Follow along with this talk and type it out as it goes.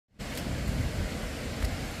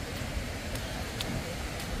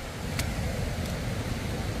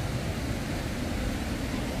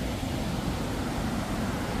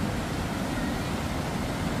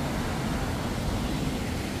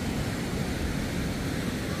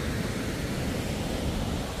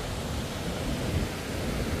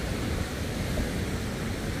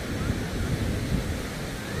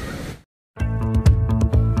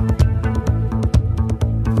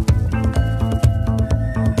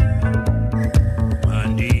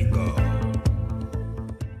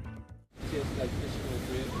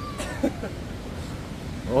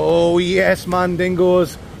yes,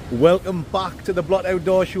 Mandingos, welcome back to the Blot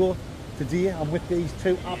Outdoor Show. Today I'm with these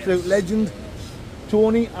two absolute legends,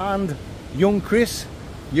 Tony and young Chris.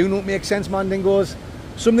 You know what makes sense, Mandingos.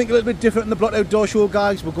 Something a little bit different in the Blot Outdoor Show,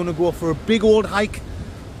 guys. We're going to go for a big old hike,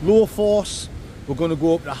 low force. We're going to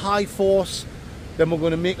go up to high force. Then we're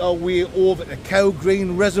going to make our way over to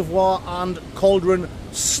Cauldon Reservoir and Cauldon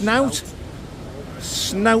Snout.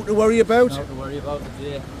 Snout to worry about. Snout to worry about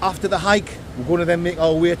today. After the hike, we're going to then make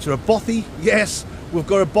our way to a BOTHY. Yes, we've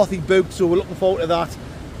got a BOTHY booked, so we're looking forward to that.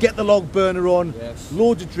 Get the log burner on, yes.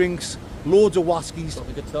 Loads of drinks, loads of whiskies. Got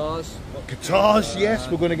the guitars. Guitars, yes,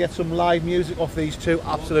 we're going to get some live music off these two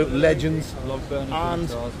absolute legends. Log burner and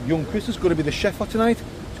guitars. Young Chris is going to be the chef for tonight.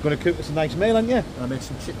 He's going to cook us a nice meal, aren't you? And I make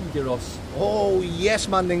some chicken gyros. Oh yes,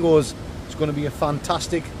 Mandingos. It's going to be a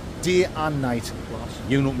fantastic day and night.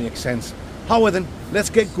 You know what makes sense. However then, let's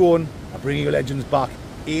get going. I'll bring you legends back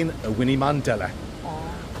in a Winnie Mandela.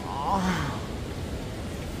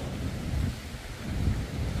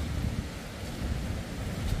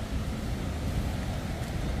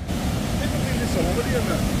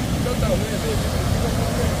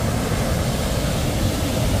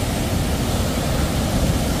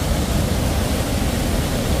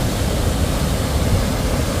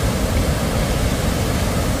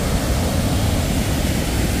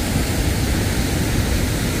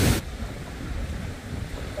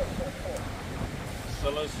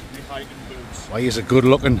 Fellas, we hiking boots. Why is it good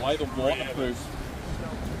looking? Why the waterproof?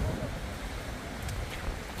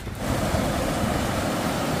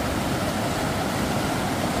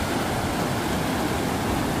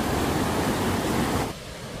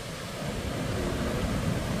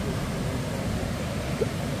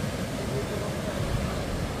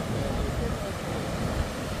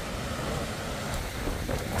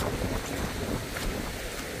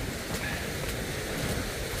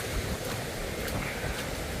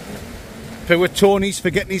 Poor Tony's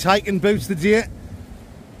forgetting his hiking boots today.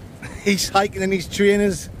 He's hiking in his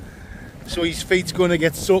trainers, so his feet's going to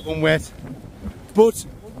get soaking wet. But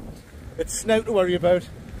it's Snout to worry about.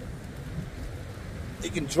 He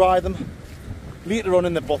can dry them later on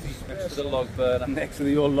in the BOTHY. Next to the log burner. Next to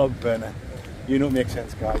the old log burner. You know what makes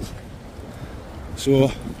sense, guys.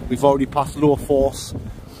 So we've already passed low force.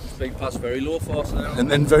 It's been past very low force now.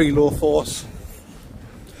 And then very low force.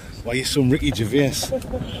 Why you some Ricky Gervais?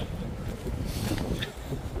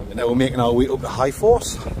 And now we're making our way up to high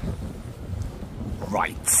force.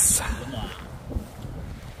 Right.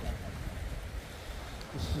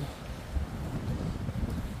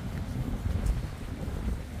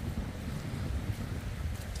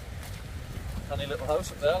 Tiny little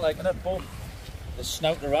house up there, liking it, but there's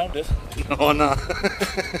snout around it. Oh no.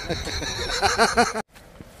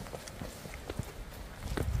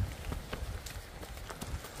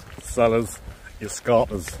 Sellers, your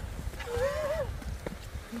scarpers.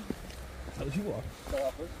 How did you walk?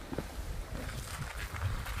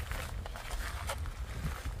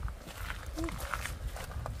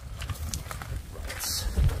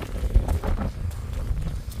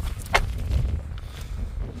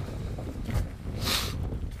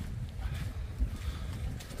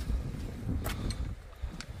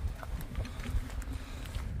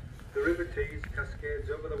 The river Tees cascades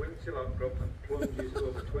over the Windsor outcrop and plunges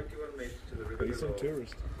over 21 metres to the river below.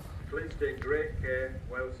 Tourist. Please take great care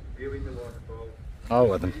whilst viewing the waterfall. Oh,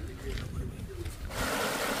 well then.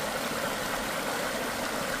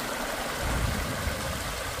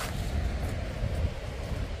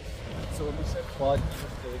 So when we said quad, you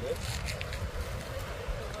just do this.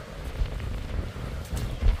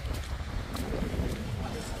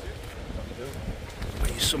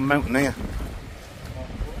 There's some mountain there.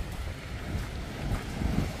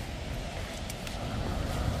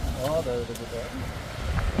 Oh, there it is.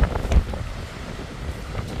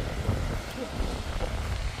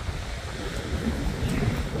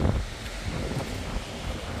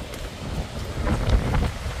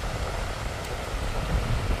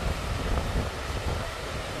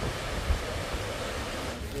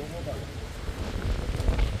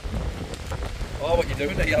 Oh, what you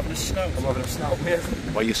doing there? You having a snout? I'm having a snout, mate.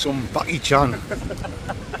 Why you some Bucky Chan?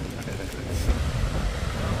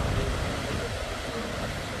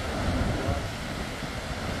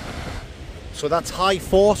 So that's high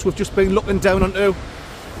force we've just been looking down onto.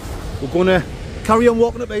 We're going to carry on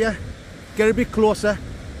walking up here, get a bit closer,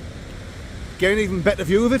 get an even better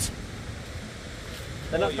view of it.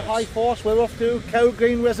 Then after high force we're off to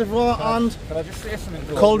Cauldon Reservoir and Can I just say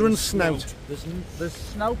something? Cauldon Snout. There's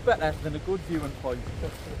snout better than a good viewing point.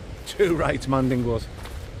 Too right, Mandingos.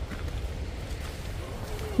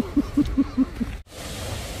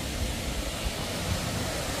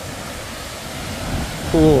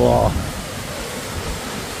 Oh,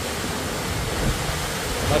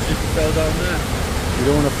 Imagine if you fell down there. you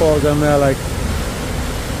don't want to fall down there like.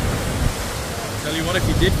 Tell you what, if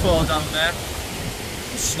you did fall down there,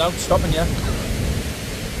 the snout stopping you.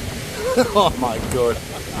 Oh my god.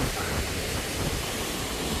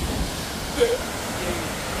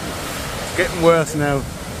 It's getting worse now.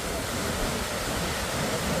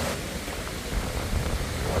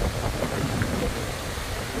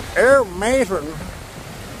 Air Mason.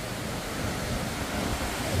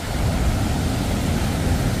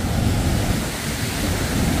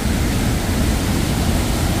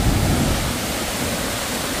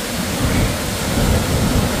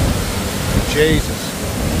 Jesus.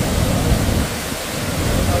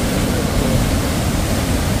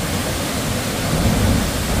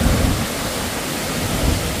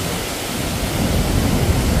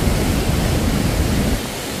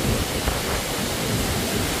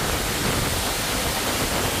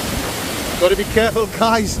 Got to be careful,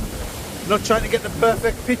 guys. Not trying to get the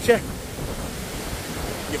perfect picture.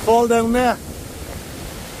 You fall down there,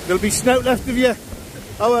 there'll be snout left of you.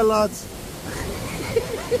 Oh well, lads.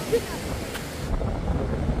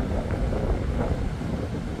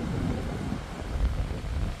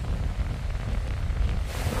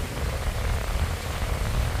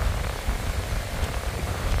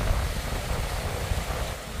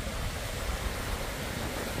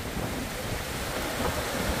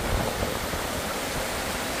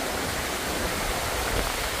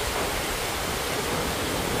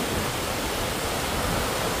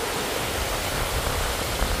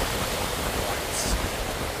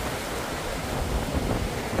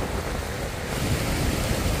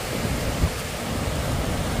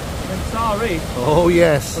 Sorry, Oh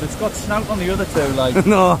yes. but it's got snout on the other two, like.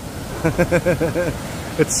 No.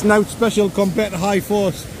 It's Snout special compared to high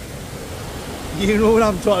force. You know what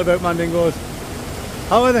I'm talking about, Mandingos.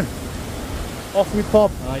 How then? Off we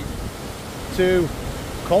pop Right. to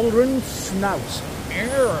Cauldon Snout.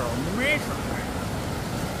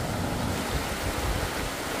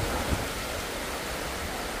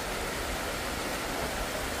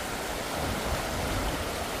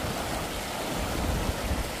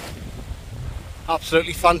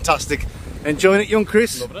 Absolutely fantastic. Enjoying it, young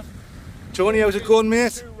Chris? Loving it. Tony, how's it going,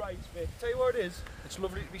 mate? Two rights, mate. Tell you what it is. It's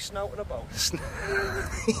lovely to be snouting about.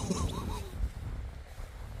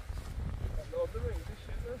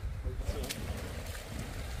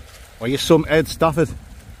 Well, you're some Ed Stafford.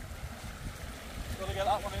 Gotta get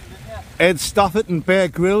that one in, didn't you? Ed Stafford and Bear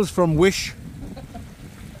Grylls from Wish.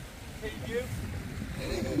 Hey, you.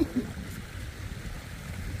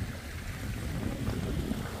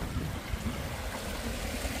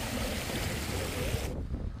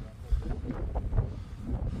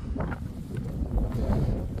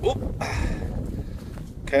 Oh.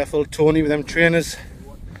 Careful, Tony, with them trainers.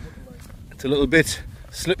 It's a little bit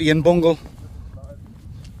slippy and bungle.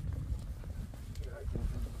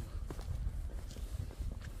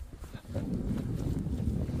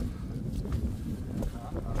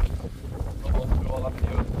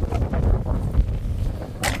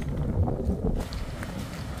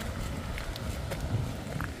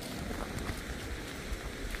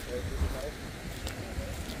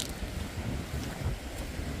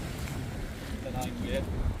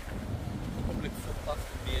 Public footpath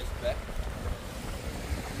from years back.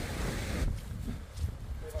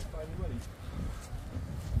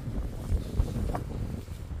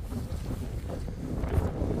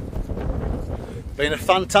 Been a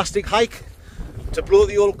fantastic hike to blow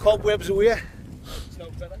the old cobwebs away.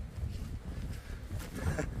 Snout better.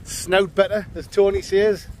 Snout better, as Tony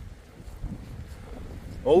says.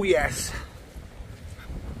 Oh yes.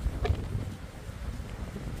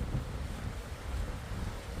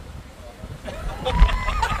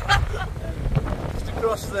 Just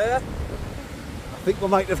across there. I think we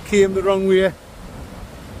might have came the wrong way.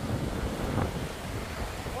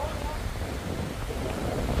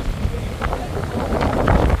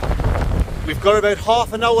 We've got about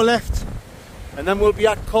half an hour left and then we'll be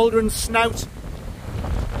at Cauldon Snout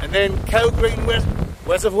and then Cowgreen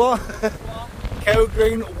Reservoir.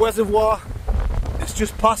 Cowgreen Reservoir is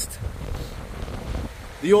just past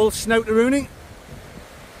the old Snoutaroonie.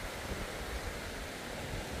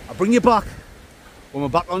 I'll bring you back when we're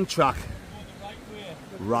back on track.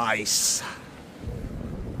 Rice.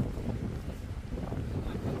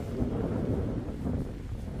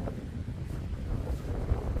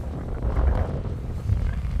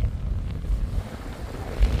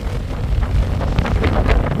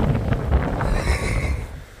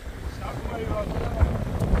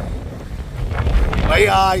 Aye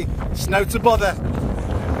aye, Snout to bother.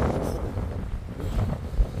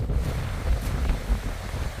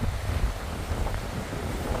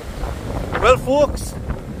 Well folks,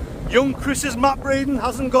 young Chris's map reading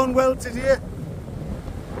hasn't gone well today.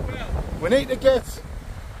 We need to get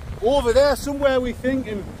over there somewhere, we think,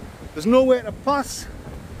 and there's nowhere to pass.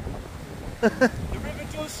 The river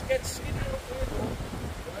does get skinnier up here though.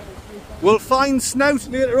 We'll find Snout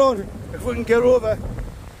later on if we can get over.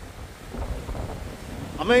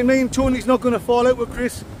 I mean, me and Tony's not going to fall out with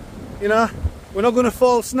Chris, you know, we're not going to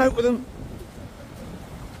fall Snout with him.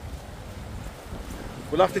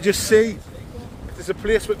 We'll have to just see if there's a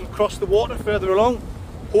place we can cross the water further along.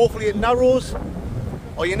 Hopefully it narrows,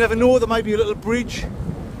 or you never know, there might be a little bridge.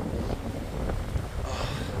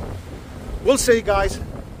 We'll see, guys.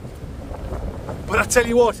 But I tell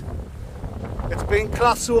you what, it's been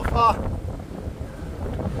class so far.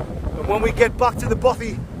 And when we get back to the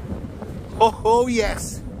BOTHY, oh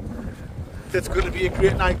yes, it's going to be a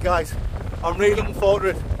great night, guys. I'm really looking forward to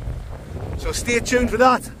it. So stay tuned for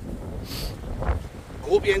that. I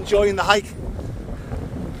hope you're enjoying the hike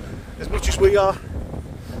as much as we are.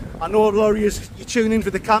 I know a lot of you tune in for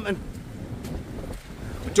the camping,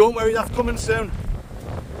 but don't worry, that's coming soon.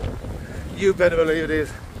 You better believe it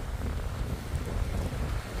is.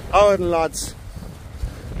 Alright lads,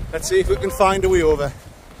 let's see if we can find a way over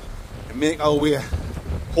and make our way,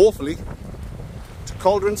 hopefully, to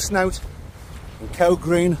Cauldon, Snout and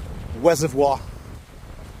Cowgreen Reservoir.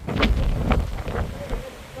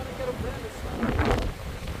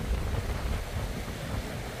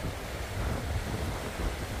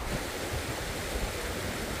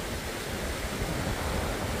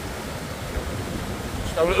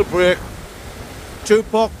 Just have a little break. 2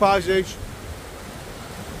 pork pies each.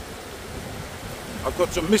 I've got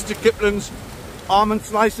some Mr. Kipling's almond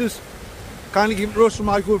slices. Kindly give it to us from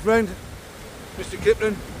my good friend, Mr.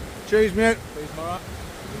 Kipling. Cheers, mate. Cheers, Mara.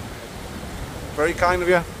 Very kind of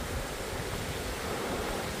you.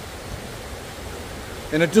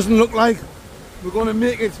 And it doesn't look like we're going to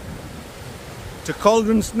make it to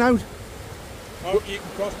Cauldon Snout. Oh, you can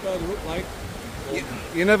cross further up, like.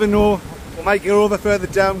 You never know, we might get over further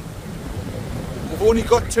down. We've only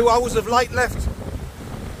got 2 hours of light left.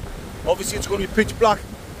 Obviously it's going to be pitch black.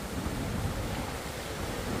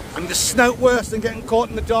 And the Snout worse than getting caught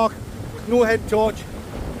in the dark with no head torch.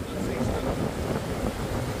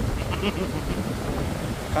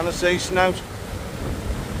 Can I say Snout?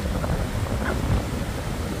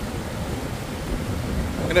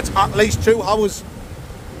 And it's at least 2 hours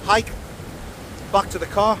hike back to the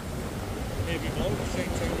car. Maybe more, we've seen 2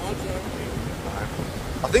 months, haven't we?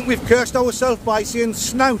 I think we've cursed ourselves by saying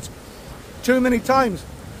Snout too many times.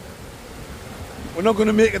 We're not going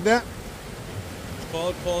to make it there. It's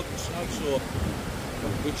called Cauldon Snout, so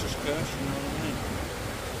which is curse, you know what I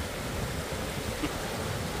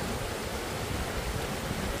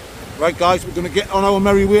mean? Right guys, we're going to get on our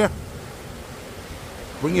merry way.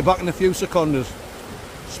 Bring you back in a few seconds.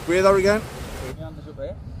 Spray that again.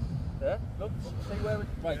 There, look, see where it,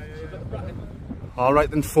 right, so you've got the bracket.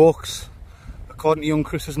 Alright then folks, according to young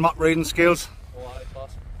Chris's map reading skills,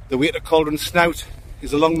 the way to Cauldon Snout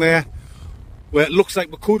is along there where it looks like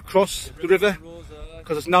we could cross the river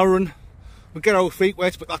because it's narrowing. We'll get our feet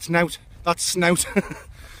wet, but that's Snout. That's Snout. So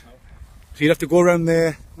you'd have to go around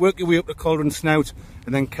there, work your way up to Cauldon Snout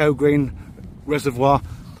and then Cowgreen Reservoir.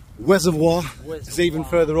 Reservoir is even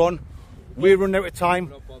further on. We're running out of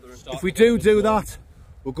time. If we do that,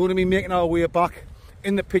 we're going to be making our way back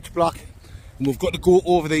in the pitch black and we've got to go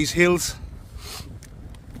over these hills.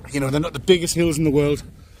 You know, they're not the biggest hills in the world,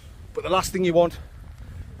 but the last thing you want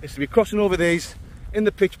is to be crossing over these in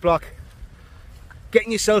the pitch black,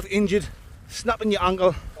 getting yourself injured, snapping your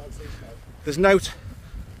ankle. There's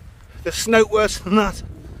Snout worse than that.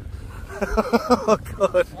 Oh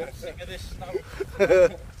God.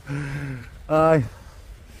 Aye.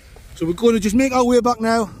 So we're going to just make our way back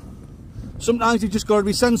now. Sometimes you've just got to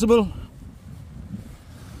be sensible.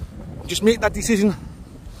 Just make that decision.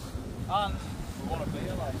 And we want to be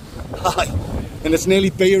here, like. Aye. And it's nearly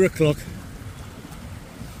beer o'clock.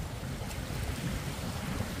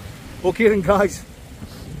 Okay then guys.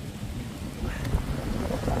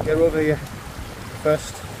 Get over here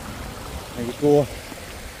first. There you go.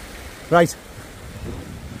 Right.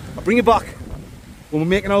 I'll bring you back when we're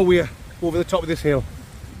making our way over the top of this hill.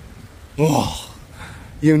 Oh,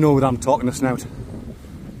 you know what I'm talking to, Snout.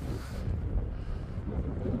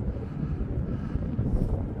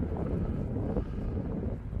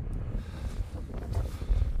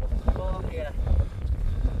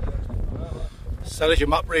 Sell us your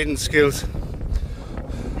map reading skills.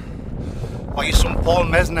 Are you some Paul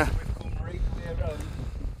Mesner?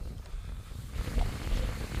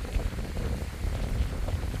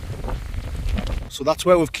 So that's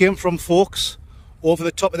where we've came from, folks. over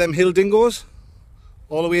the top of them hill dingoes,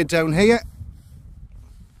 all the way down here.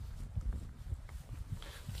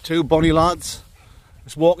 Two bonny lads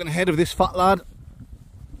just walking ahead of this fat lad,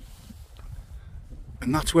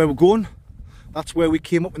 and that's where we're going. That's where we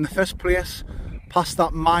came up in the first place, past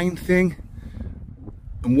that mine thing,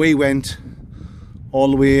 and we went all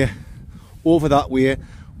the way over that way.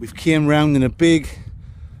 We've came round in a big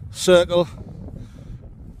circle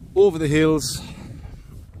over the hills.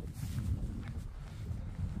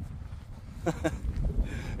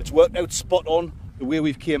 It's worked out spot on the way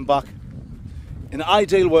we've came back. In an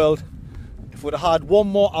ideal world, if we'd have had 1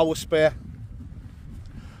 more hour spare,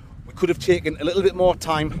 we could have taken a little bit more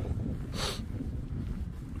time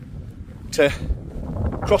to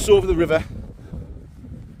cross over the river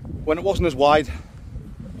when it wasn't as wide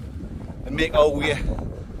and make our way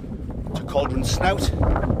to Cauldon Snout.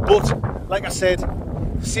 But like I said,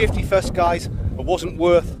 safety first, guys. It wasn't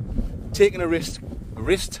worth taking a risk.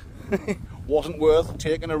 Wasn't worth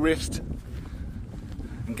taking a risk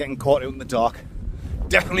and getting caught out in the dark.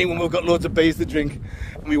 Definitely when we've got loads of beers to drink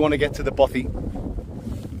and we want to get to the BOTHY.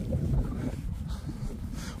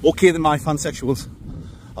 Okay then, my fansexuals,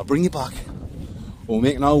 I'll bring you back. We're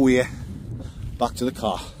making our way back to the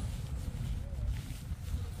car.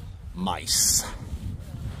 Mice.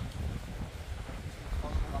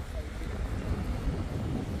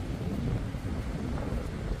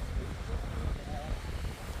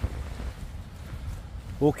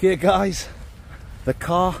 Okay guys, the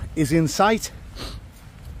car is in sight.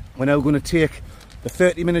 We're now going to take the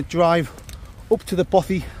 30-minute drive up to the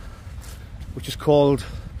BOTHY, which is called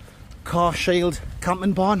Cauldon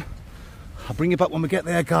Camping Barn. I'll bring you back when we get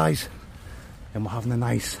there, guys, and we're having a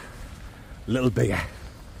nice little beer.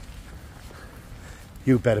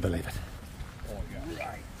 You better believe it. Oh, yeah.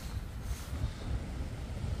 Right.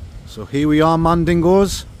 So here we are,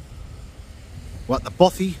 Mandingos. We're at the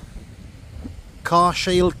BOTHY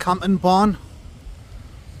Cauldon Camping Barn.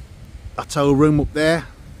 That's our room up there.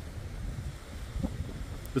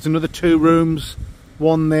 There's another 2 rooms,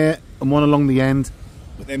 one there and one along the end.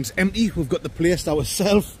 But them's empty. We've got the place to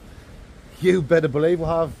ourselves. You better believe we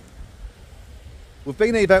have. We've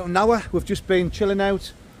been here about an hour. We've just been chilling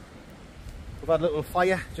out. We've had a little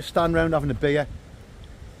fire, just standing around having a beer.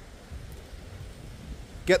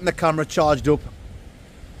 Getting the camera charged up.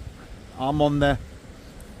 I'm on the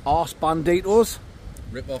Arse Banditos.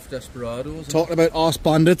 Rip-off Desperados. Talking about Arse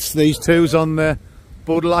Bandits, these two's on the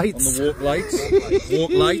Bud Lights. On the Walk Lights.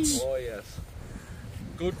 Walk Lights. Oh yes.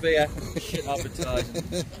 Good beer. Shit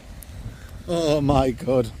advertising. Oh my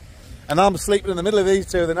god. And I'm sleeping in the middle of these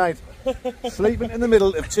two the night. Sleeping in the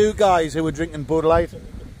middle of 2 guys who were drinking Bud Light.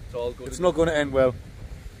 It's all good. It's not going to end well.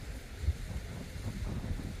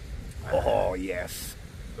 Oh yes.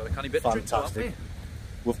 Got a canny bit fantastic. To drink,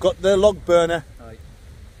 we've got the log burner. Aye.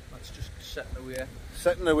 That's just setting away.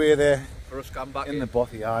 Setting away there. For us come back in the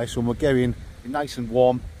BOTHY, aye. So we're getting nice and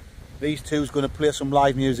warm. These two's going to play some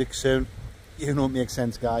live music soon. You know it makes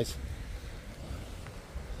sense, guys.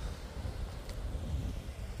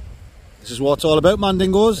 This is what it's all about,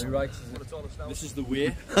 Mandingos. Right, this is the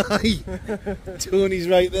way. Tony's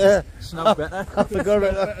right there. Snout better. I forgot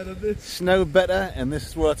about that. Snout better, and this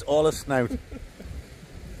is what it's all a snout.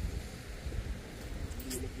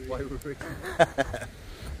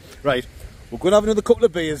 Right, we're going to have another couple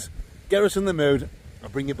of beers, get us in the mood. I'll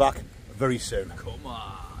bring you back very soon. Come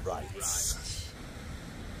on. Right.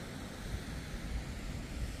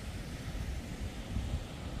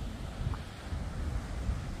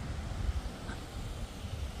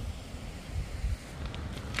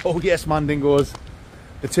 Oh yes, Mandingos.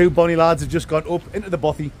 The 2 bonny lads have just gone up into the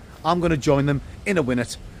BOTHY. I'm going to join them in a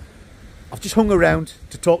minute. I've just hung around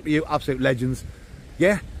to talk to you absolute legends.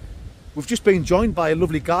 Yeah, we've just been joined by a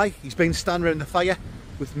lovely guy. He's been standing around the fire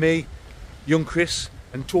with me, young Chris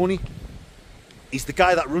and Tony. He's the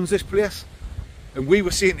guy that runs this place. And we were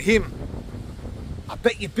saying to him, I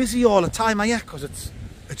bet you're busy all the time, are you? Because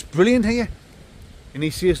it's brilliant here. And he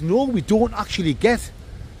says, no, we don't actually get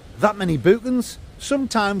that many bookings.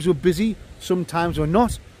 Sometimes we're busy, sometimes we're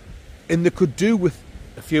not. And they could do with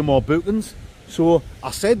a few more bookings. So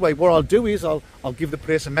I said, well, what I'll do is I'll give the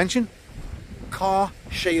place a mention.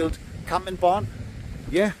 Cauldon Camping Barn.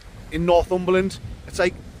 Yeah, in Northumberland. It's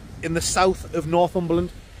like in the south of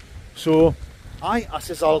Northumberland. So I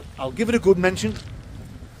says I'll give it a good mention.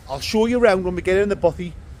 I'll show you around when we get in the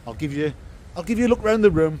BOTHY. I'll give you a look around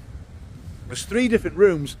the room. There's 3 different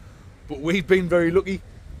rooms, but we've been very lucky.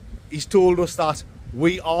 He's told us that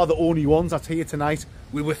we are the only ones that's here tonight.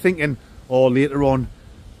 We were thinking, oh, later on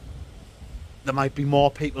there might be more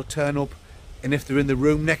people turn up, and if they're in the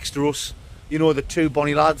room next to us, you know, the 2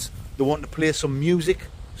 bonny lads, they wanted to play some music.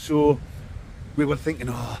 So we were thinking,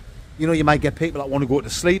 oh, you know, you might get people that want to go to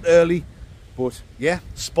sleep early. But yeah,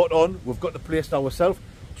 spot on. We've got the place to ourselves.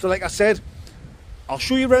 So like I said, I'll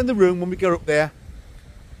show you around the room when we get up there.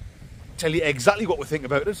 Tell you exactly what we think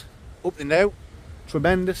about it. Up to now,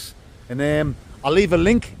 tremendous. And I'll leave a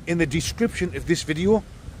link in the description of this video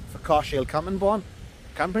for Carshale Camping Barn.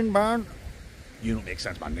 Camping Barn. You don't make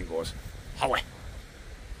sense, man. Dingoes. Howie.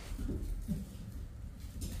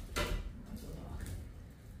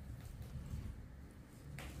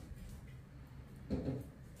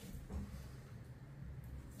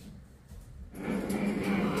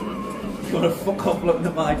 You wanna fuck off looking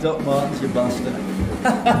at my Doc Martens, you bastard.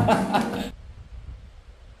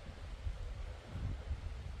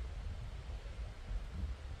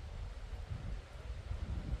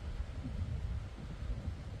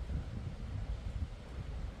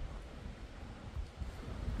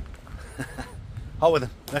 However,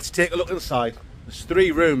 let's take a look inside. There's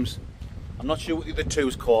 3 rooms. I'm not sure what the other 2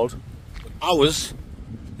 is called. But ours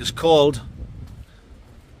is called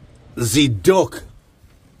the Duck.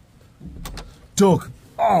 Duck.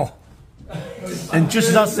 Oh! And just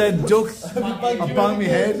as I said duck, I banged my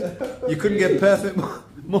head. You couldn't get perfect,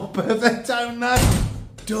 more perfect down that.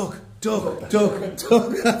 Duck, duck, duck,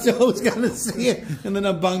 duck. That's all I was going to say. And then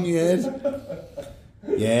I banged my head.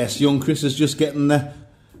 Yes, young Chris is just getting the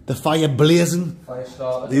fire blazing. Fire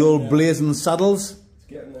started. The old blazing saddles. It's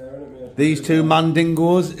getting there, isn't it, mate? These 2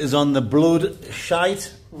 mandingos is on the blood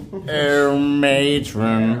shite.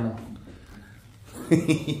 Matron.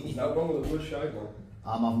 Not wrong with the blood shite, man.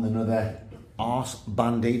 I'm having another arse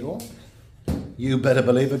bandito. You better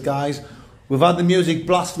believe it, guys. We've had the music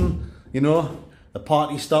blasting, you know. The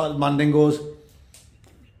party started, mandingos.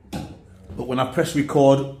 But when I press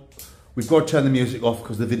record, we've got to turn the music off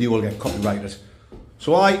because the video will get copyrighted.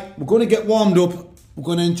 So we're going to get warmed up. We're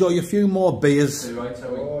going to enjoy a few more beers. Right,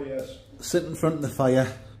 oh yes. Sit in front of the fire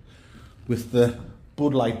with the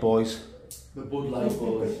Bud Light boys. The Bud Light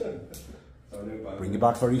boys. Bring you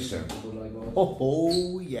back very soon.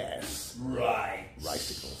 Oh yes. Right.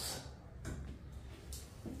 Ricicles.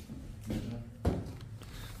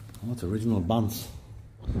 Oh, it's original bands.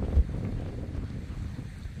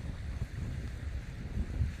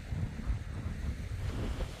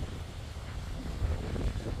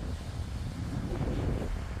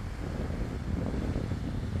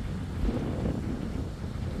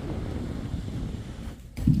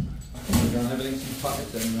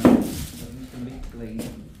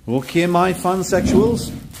 Okay, my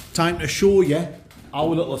fansexuals, time to show you our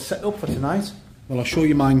little setup for tonight. Well, I'll show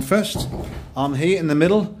you mine first. I'm here in the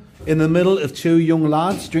middle of 2 young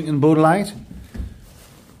lads drinking Bud Light.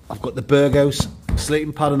 I've got the Berghaus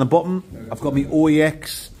sleeping pad on the bottom. I've got my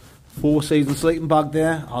OEX 4-season sleeping bag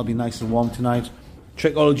there. I'll be nice and warm tonight.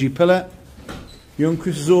 Trichology pillow. Young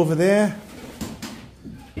Chris is over there.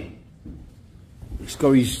 He's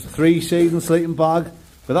got his 3-season sleeping bag.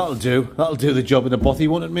 But that'll do the job in the BOTHY,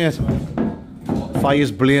 won't it, mate?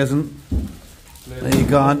 Fire's blazing. There you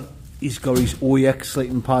go. He's got his OEX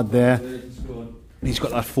sleeping pad there. He's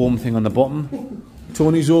got that foam thing on the bottom.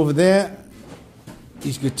 Tony's over there.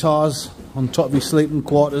 His guitar's on top of his sleeping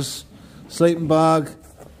quarters. Sleeping bag.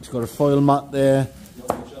 He's got a foil mat there.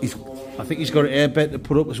 I think he's got an airbed to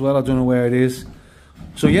put up as well. I don't know where it is.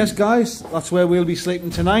 So yes, guys, that's where we'll be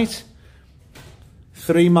sleeping tonight.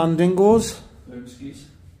 3 mandingos.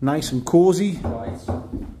 Nice and cosy. Right.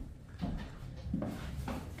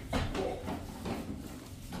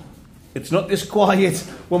 It's not this quiet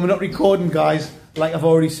when we're not recording, guys. Like I've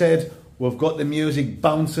already said, we've got the music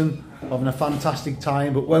bouncing, having a fantastic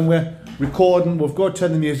time. But when we're recording, we've got to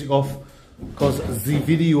turn the music off because the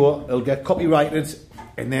video will get copyrighted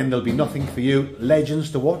and then there'll be nothing for you legends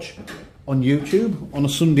to watch on YouTube on a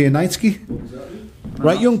Sunday night ski. Exactly.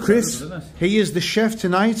 Right, young Chris, he is the chef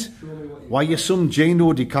tonight. Why you some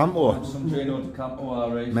Gino Di Campo? Some Gino Di Campo,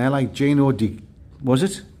 alright. Man, like Gino Di... Was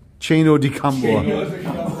it? Gino Di Campo.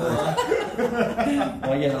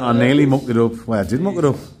 I nearly mucked it up. Well, I did muck it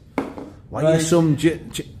up. Why you some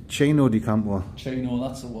Gino Di Campo? Gino,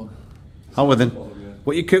 that's the one. How are then?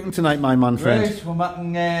 What are you cooking tonight, my man friend? Right, we're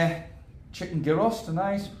making chicken gyros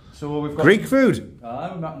tonight. So we've got Greek food?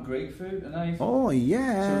 We're making Greek food tonight. Oh,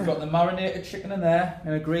 yeah. So we've got the marinated chicken in there,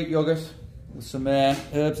 in a Greek yoghurt, with some herbs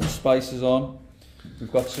and spices on.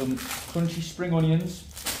 We've got some crunchy spring onions,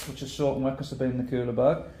 which are soaking wet because they've been in the cooler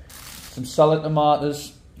bag. Some salad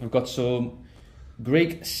tomatoes. We've got some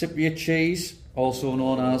Greek Cypriot cheese, also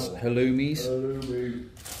known as halloumis. Halloumi.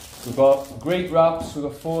 We've got Greek wraps, we've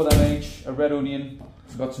got 4 of them each, a red onion.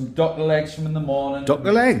 We've got some duck legs from in the morning. Duck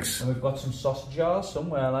legs? And we've got some sausage jars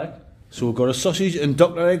somewhere, like. So we've got a sausage and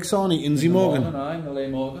Dr. Egg Sarnie, Inzy Morgan. And the Leigh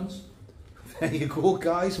Morgans. There you go,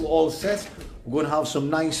 guys, we're all set. We're going to have some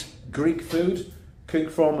nice Greek food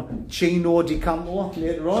cooked from Chino di Campo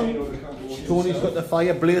later on. Tony's got the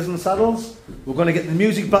fire blazing saddles. We're going to get the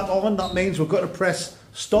music back on. That means we've got to press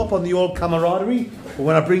stop on the old camaraderie. But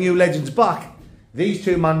when I bring you legends back, these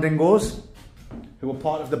two mandingos, who are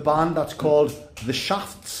part of the band that's called The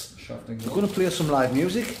Shafts, we're going to play some live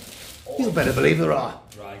music. You better believe there are.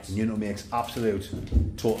 Right. And you know, it makes absolute,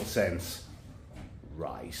 total sense.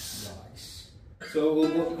 Rice. So we'll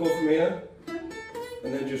go from here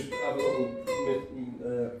and then just have a little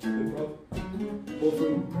improv. Go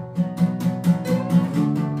from.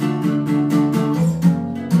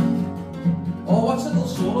 Oh, what's that little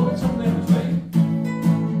solo bit on there as well?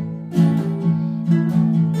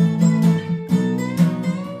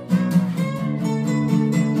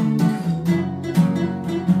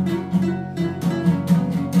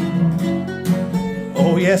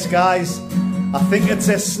 Oh yes, guys, I think it's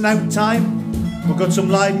a Snout time. We've got some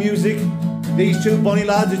live music. These two bonny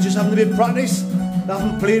lads are just having a bit of practice. They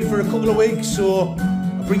haven't played for a couple of weeks, so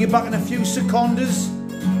I'll bring you back in a few seconds.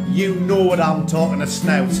 You know what I'm talking, a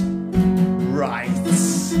Snout. Right. You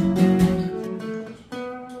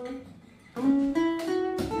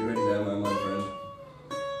ready there, my friend?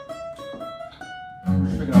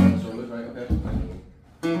 Just bring it up in the solos, right? Okay.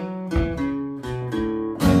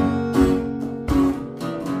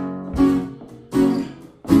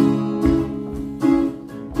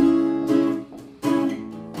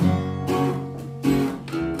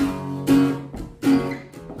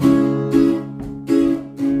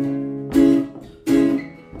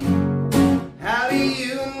 How do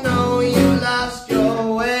you know you lost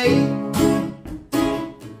your way?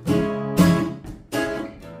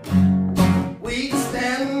 Weeks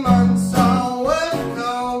and months all work,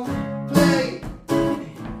 no play.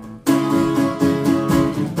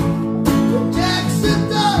 Well, Jack's a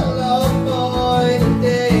dull old boy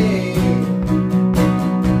today,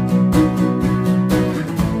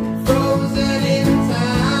 frozen in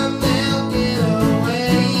time, melted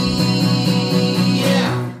away.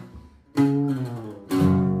 Yeah.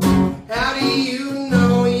 How do you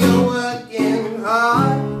know you're working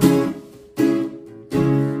hard?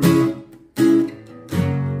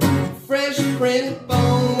 Fresh print,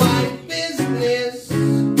 bone white business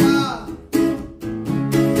card.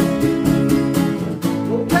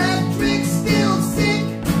 Well, Patrick's still sick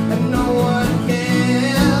and no one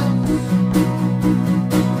cares.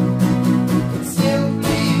 It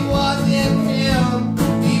simply wasn't him,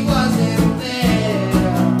 he wasn't there.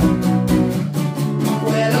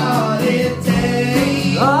 Well, all it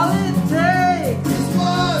takes is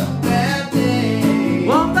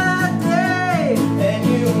one bad day, and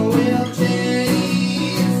you will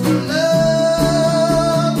chase the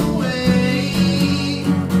love away.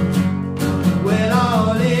 Well,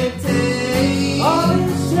 all it takes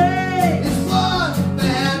is one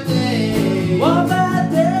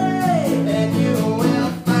bad day, and you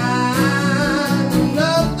will find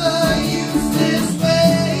another useless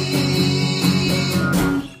way.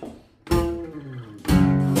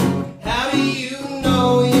 How do you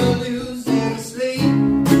know you're losing sleep?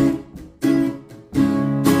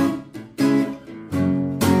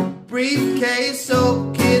 Briefcase,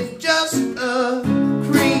 so kid, just a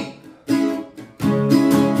creep.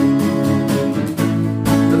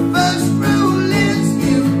 The first rule is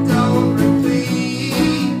you don't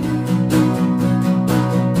repeat.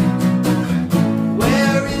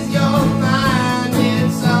 Where is your mind?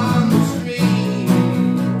 It's on the street.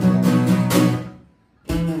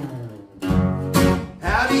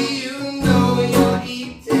 How do you know you're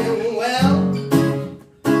eating well?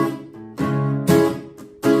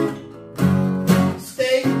 Stay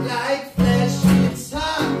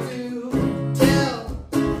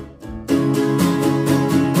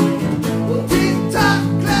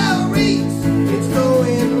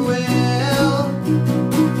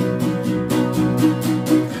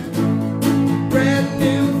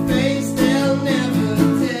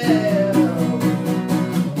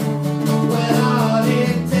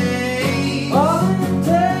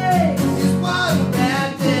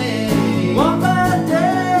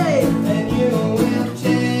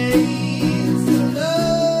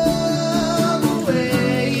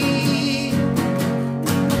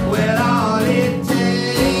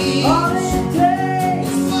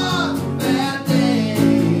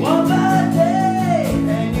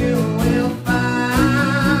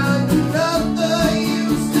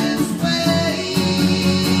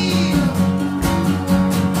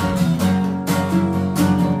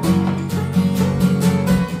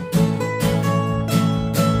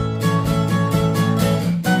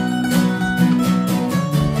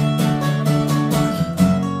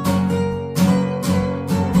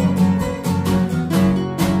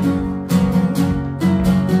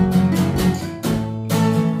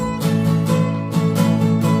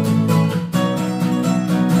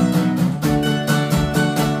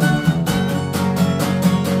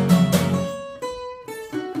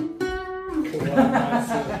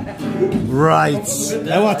Right.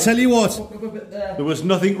 Now I tell you what, there was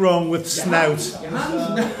nothing wrong with Snout.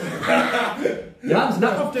 Your hand's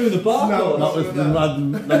not off doing the barcode.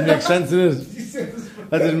 That didn't make sense, did it?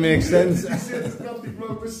 That didn't make sense. Nothing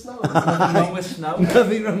wrong with Snout. Nothing wrong with Snout.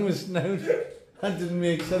 Nothing wrong with Snout. That didn't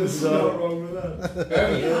make sense at all. wrong with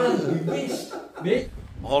that.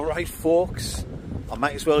 Alright folks, I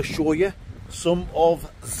might as well show you some of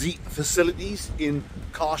the facilities in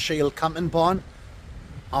Carshale Camping Barn.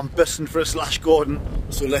 I'm busting for a slash Cauldon,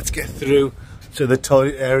 so let's get through to the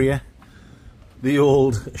toilet area. The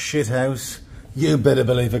old shit house. You better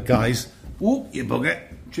believe it, guys. Ooh, you bugger.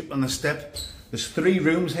 Trip on the step. There's 3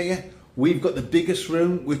 rooms here. We've got the biggest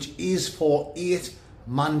room, which is for 8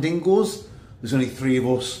 mandingos. There's only 3 of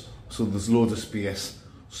us, so there's loads of space.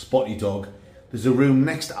 Spotty dog. There's a room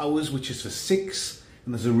next to ours, which is for 6.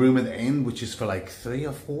 And there's a room at the end, which is for like 3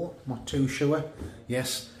 or 4. I'm not too sure.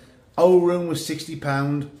 Yes. Our room was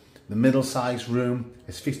 £60. The middle-sized room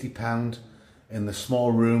is £50. And the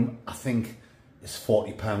small room, I think, is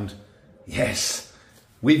 £40. Yes,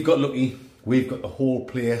 we've got lucky. We've got the whole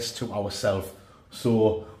place to ourselves,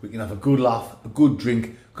 so we can have a good laugh, a good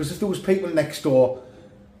drink. Because if there was people next door,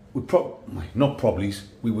 we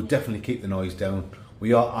we would definitely keep the noise down.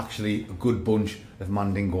 We are actually a good bunch of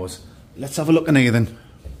mandingos. Let's have a look in here then.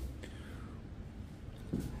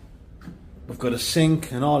 We've got a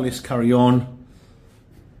sink and all this carry on.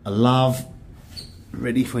 A lav,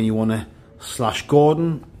 ready for when you want to slash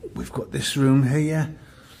Cauldon. We've got this room here.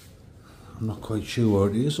 I'm not quite sure where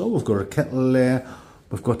it is. Oh, we've got a kettle there.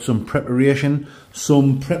 We've got some preparation. You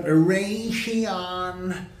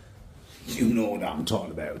know what I'm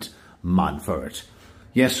talking about. Man for it.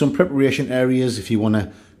 Yes, some preparation areas if you want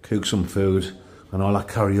to cook some food and all that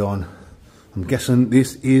carry on. I'm guessing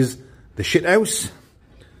this is the shit house.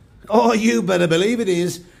 Oh, you better believe it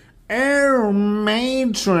is. Oh,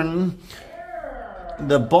 matron.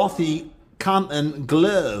 The BOTHY camping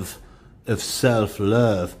glove of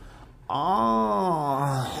self-love.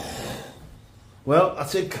 Ah. Well,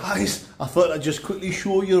 that's it, guys. I thought I'd just quickly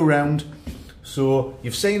show you around. So,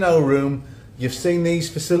 you've seen our room. You've seen these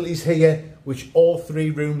facilities here, which all 3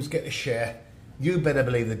 rooms get to share. You better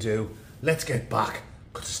believe they do. Let's get back,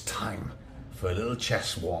 because it's time for a little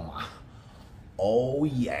chest warmer. Oh,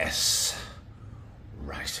 yes.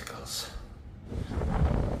 Ricicles.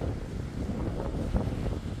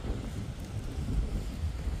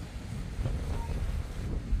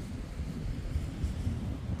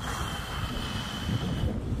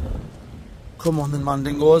 Come on then,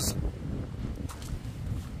 mandingos.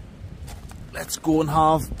 Let's go and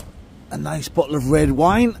have a nice bottle of red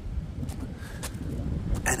wine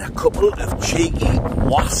and a couple of cheeky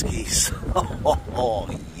whiskies. Oh,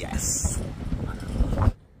 yes.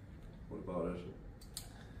 What about it?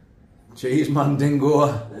 Cheers, mandingo.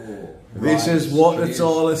 Oh, this right, is what cheers. it's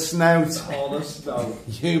all a Snout. All the Snout.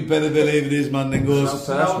 You better believe it is, mandingos.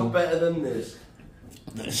 Snout better than this.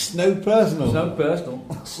 Snout personal. Snout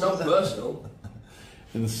personal. Snout personal.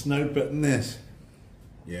 And the Snout better than this.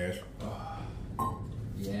 Yes.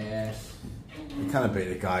 Yes. You can't beat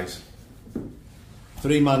it, guys.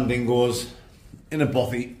 3 mandingos in a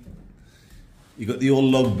BOTHY. You got the old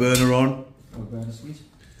log burner on. Log burner, sweet.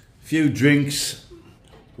 Few drinks.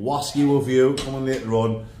 Whiskey with you coming later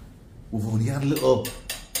on. We've only had a little.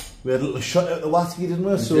 We had a little shot out the whiskey, didn't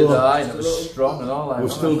we? So Did I? It was strong and all that.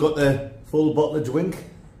 we've still got the full bottle of drink.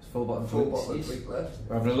 Full bottle Full of bottle of drinks. drink left.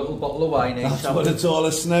 We're having a little bottle of wine each. That's what it's all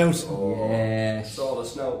a Snout. Oh, Yes. that's all the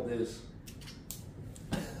Snout is.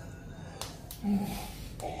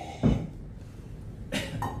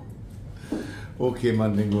 Okay,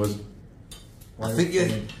 mandingos. I think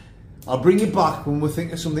you. I'll bring you back when we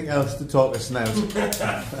think of something else to talk to Snout.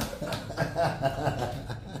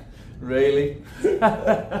 Really?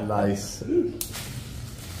 Nice.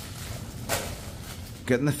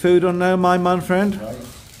 Getting the food on now, my man friend. Right.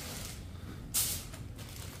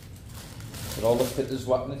 Got all the fitters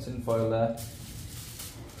whapping it in foil there.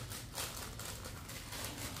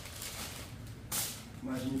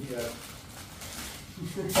 Imagine if you had.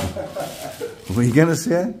 What are you going to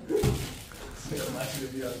say? Imagine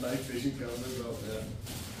if you had night fishing cameras out there.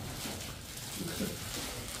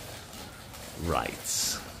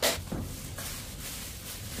 Right.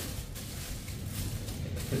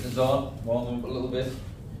 Fitters on, warm them up a little bit.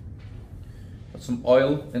 Got some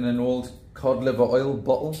oil in an old cod liver oil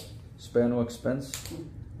bottle. Spare no expense.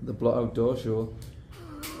 The Blot Outdoor Show.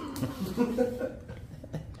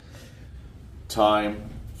 Time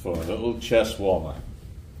for a little chest warmer.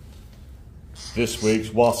 This week's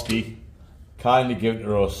whiskey, kindly given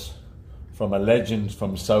to us from a legend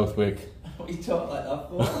from Southwick. What are you talking like that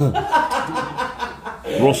for?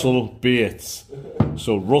 Russell Bates.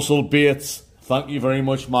 So Russell Bates, thank you very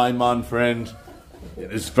much, my man friend.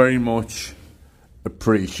 It is very much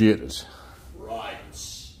appreciated.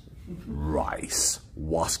 Rice.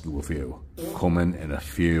 Wasky with you. Coming in a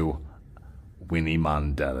few Winnie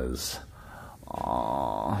Mandelas.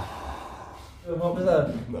 Aww. What was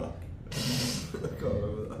that? No. I can't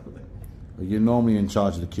remember that. You're normally in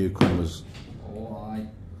charge of the cucumbers. Oh, aye.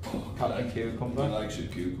 Captain Cucumber. He likes your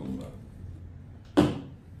cucumber.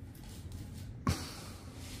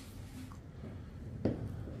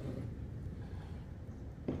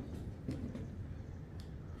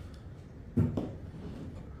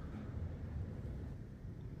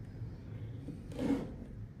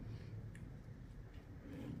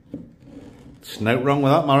 Snout wrong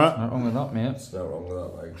with that, Mara. Not wrong with that, mate. There's no wrong with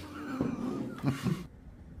that, like.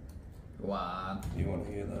 One. You want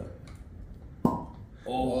to hear that?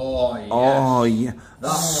 Oh, yes. Oh, yeah.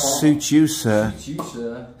 That Suits you, sir. Suits you,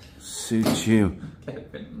 sir. Suits you. Get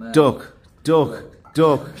it in there. Duck, duck,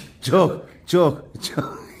 duck, duck, duck,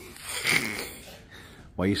 duck.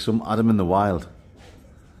 Why, you some Adam in the Wild?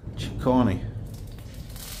 Corny.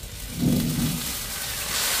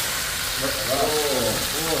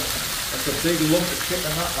 That's a big lump of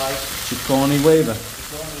chicken, that, like. Chicorny Weaver.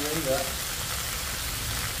 Chicken Weaver.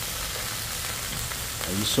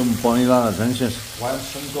 Are you some bonny lads, aren't you? Why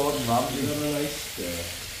some Gordon Ramsay?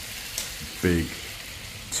 Big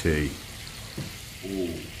T.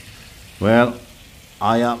 Well,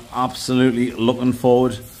 I am absolutely looking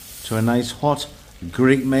forward to a nice hot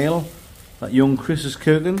Greek meal that young Chris is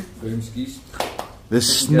cooking. Boomskis. The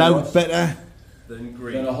snout better.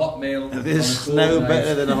 Then a hot meal. This snout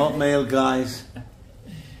better than a hot meal, guys.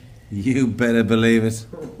 You better believe it.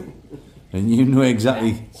 And you know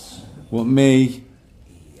exactly what me,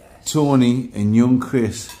 Tony and young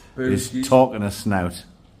Chris is talking a snout.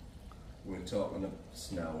 We're talking a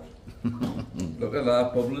snout. Look at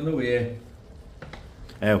that, bubbling away.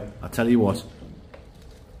 Oh, I'll tell you what.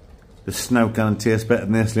 The snout gonna taste better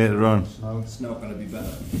than this later on. It's not going to be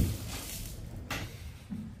better.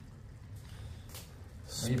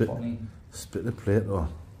 Spit the plate though.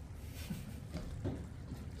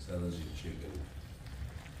 So there's your chicken.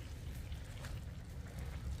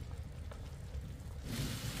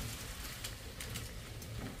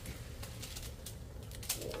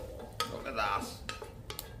 Look at that.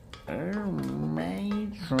 Oh,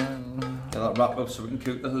 matron. Get that wrapped up so we can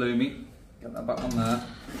cook the halloumi. Get that back on there.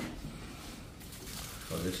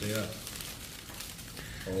 What is here?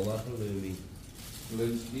 All that halloumi.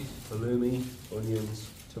 Halloumi. Halloumi, onions,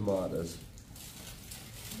 tomatoes.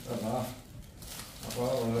 Look at that.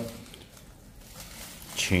 Well,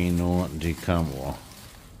 Chino di Campo.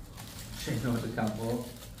 Chino di Campo.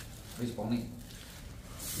 It's funny.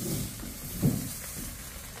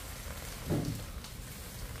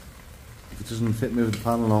 If it doesn't fit me with the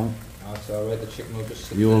pan along, That's alright, the chicken will just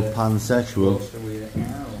sit the old there. pansexual. Close away.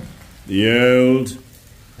 The old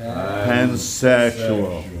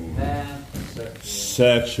pansexual.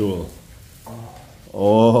 Sexual.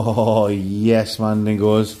 Oh, yes, man,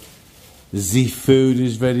 Dingos. The food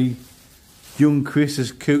is ready. Young Chris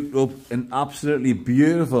has cooked up an absolutely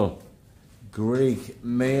beautiful Greek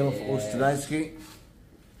meal for us today, Ski.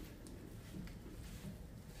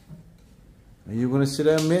 Are you going to sit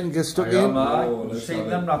down, mate, and get stuck in? Let's see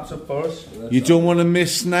them wraps up for us. You don't want to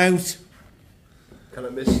miss Snout. Can I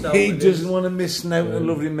miss Snout? He doesn't want to miss Snout a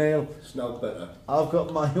lovely meal. Snout better. I've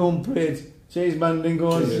got my own plate. Cheers, man,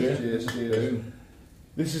 Dingos. Cheers.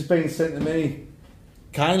 This has been sent to me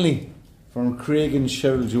kindly from Craig and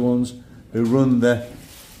Cheryl Jones, who run the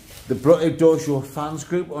Blood Outdoor Show fans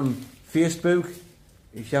group on Facebook.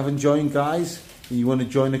 If you haven't joined, guys, and you want to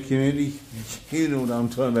join the community, you know what I'm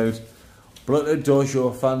talking about. Blood Outdoor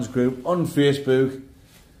Show fans group on Facebook.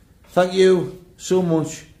 Thank you so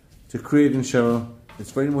much to Craig and Cheryl.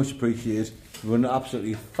 It's very much appreciated. We're an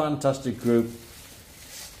absolutely fantastic group.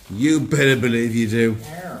 You better believe you do.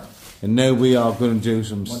 And now we are going to do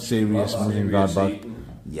some serious Munchen Gladbach.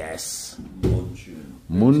 Yes.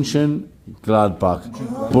 Munchen Gladbach.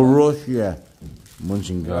 Borussia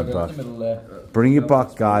Munchen Gladbach. Bring it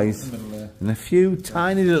back, guys. And a few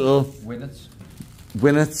tiny little winnets.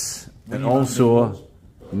 And also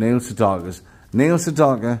Neil Sedaka's. Neil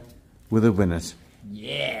Sedaka with a winnet.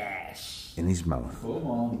 Yes. In his mouth. Come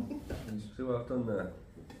on. See what I've done there?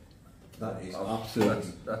 That is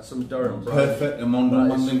absolutely That's some Durham. perfect.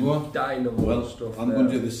 Dynamo Dynamo stuff. I'm going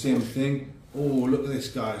to do the same thing. Oh, look at this,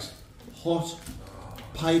 guys. Hot,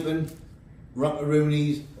 piping,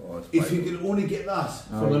 rapparoonies. If you can only get that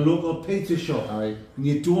from a local pizza shop, and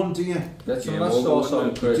you don't, do you? That's some of that sauce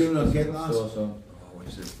on, Chris. You do not get that. Oh, what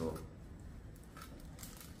is this though?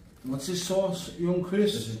 What's this sauce, young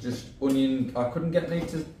Chris? This is just onion. I couldn't get any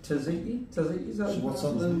tzatziki. Tzatziki, is that? So what's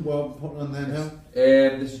that then? Well, putting on there now.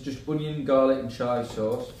 This is just onion, garlic, and chive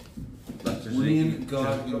sauce. That's just Onion,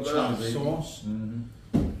 garlic, and chive sauce. I'm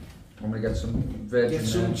gonna get some veg. Get in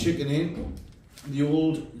some there. chicken in. The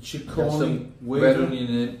old Get chicken some red onion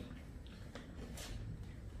in.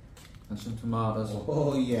 And some tomatoes.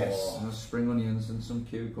 Oh yes. And spring onions and some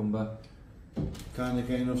cucumber. Can't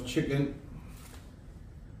get enough chicken.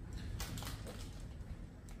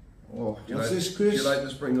 Oh, What's this, Chris? Do you like the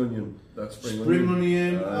spring onion? That spring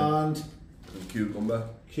onion and cucumber.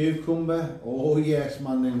 cucumber. Oh yes,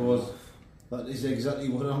 man, then was. That is exactly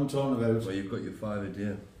what I'm talking about. Well, you've got your 5 a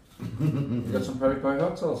day. you got some peri peri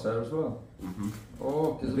hot sauce there as well.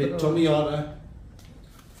 Oh, A bit tomato.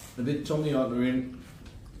 A bit tomato in.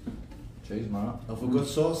 Cheese, man. Have a good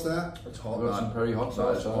sauce there. It's I've hot, got some peri hot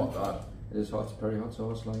sauce. It's hot, that. It is hot, peri hot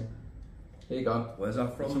sauce. Like, here you go. Where's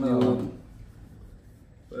that from? Some The of that. old...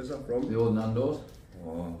 Where's that from? The old Nando's.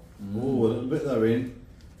 Oh, Oh, a little bit there in.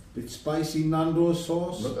 Bit spicy Nando's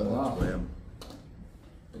sauce. Look at that. damn.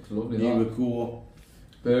 Looks lovely. Here we That. go.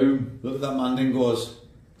 Boom. Look at that man then goes.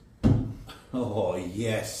 Oh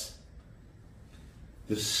yes.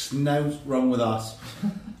 The snout wrong with that.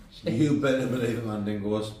 You better believe it, man then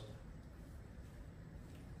goes.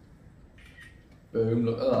 Boom.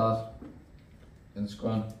 Look at that. And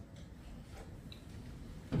scran.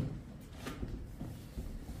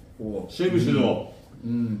 Oh, Seriously though,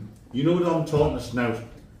 you know what I'm talking to snout.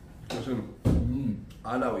 listen,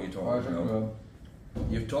 I know what you're talking Alright, about.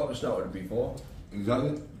 You've talked to Snout before.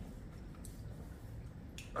 Exactly.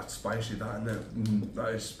 That's spicy, that, isn't it? That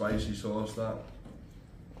is spicy sauce, that.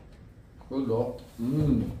 Good luck.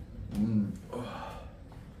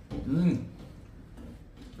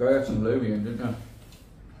 Guy had some Louis in, didn't you?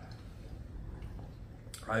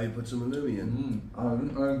 Have you put some halloumi in? I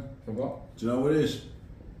didn't know. Forgot. Do you know what it is?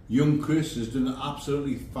 Young Chris has done an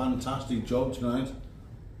absolutely fantastic job tonight.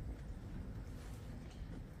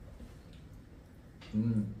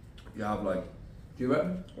 You have, like, Do you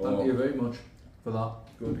reckon? Oh. Thank you very much for that.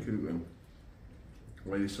 good cooking.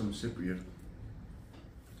 Maybe some Cypriot.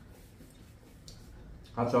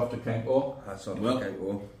 Hats off to Kenko. Hats off, Well,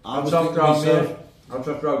 Kenko. I was Hats off thinking to our myself, mate. Hats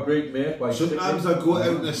off to our great mate. By sometimes I go out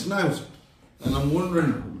in the snout and I'm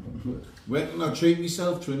wondering, where can I treat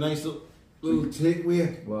myself to a nice little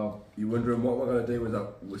takeaway? Wow. You're wondering what we're going to do with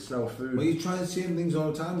that, with Snout food? Well, you try the same things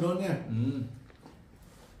all the time, don't you?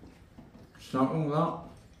 It's not wrong with that.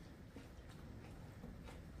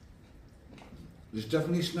 There's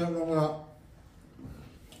definitely snout wrong with that.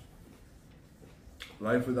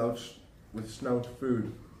 Life with Snout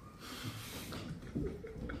food.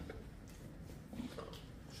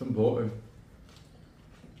 Some butter.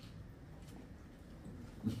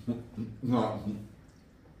 No.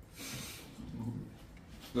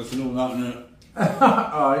 There's no that in it.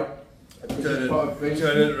 Alright. Turn it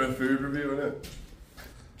into a food review, innit?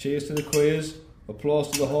 Cheers to the queers, applause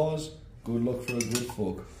to the whores, good luck for a good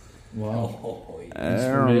fuck. Wow.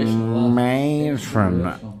 Inspirational. Made from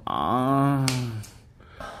Inspirational.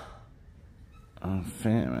 a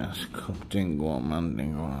famous cooked dingo man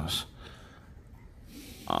dingoes.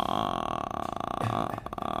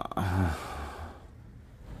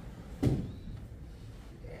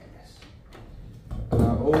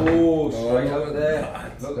 Oh, straight over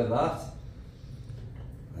there. Look at that.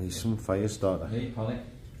 He's some fire starter. Hey, panic.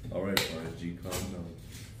 Alright, G, calm down.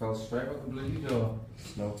 Fell straight out the bloody door.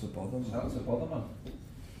 Snout's a bother, man. That was a bother, man.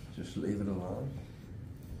 Just leave it alone.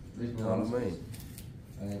 Leave it You know what I alone. mean?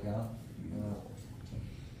 There you go.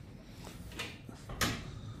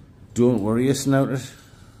 Don't worry, you snouters.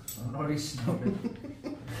 I'm already snowing.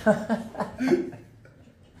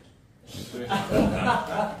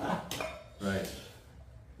 Right.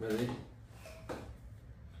 Ready?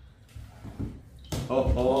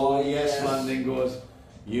 Oh yes, man dingoes.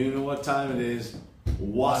 You know what time it is.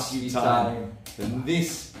 Wacky time. And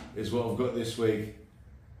this is what I've got this week.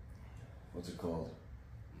 What's it called?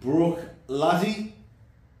 Brook Laddie.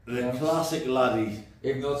 The Yes. classic Laddie.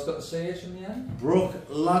 Even though it's got the CH in the end. Brook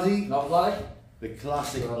Laddie. Not like. The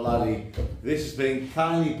classic Laddie. This has been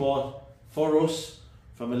kindly bought for us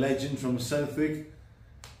from a legend from Southwick,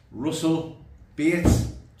 Russell Bates.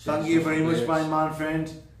 Thank you very much, my man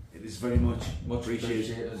friend. It is very much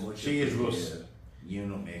appreciated. Cheers, Russ. You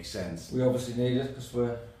know, makes sense. We obviously need it because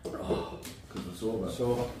we're Because it's over.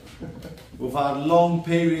 so. We've had long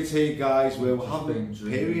periods here, guys, where we haven't Been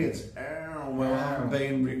dreaming. periods. Where we haven't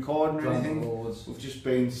been recording or anything. We've just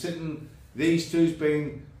been sitting. These two's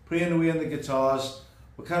been playing away on the guitars.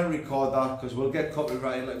 We can't record that because we'll get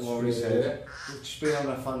copyrighted, like we already said. We've just been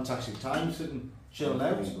having a fantastic time sitting chill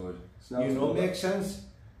out. Good. You know, makes sense.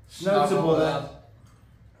 Snout's a bother.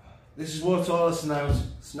 This is what's all a snout.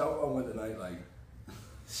 Snout on with the night, like.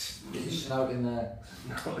 Get your snout in there.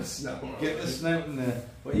 No, it's snout. Get the snout in there.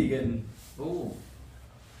 What are you getting? Oh.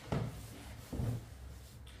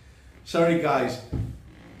 Sorry guys,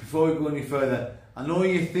 before we go any further, I know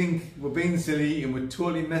you think we're being silly and we're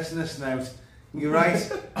totally messing a snout. You're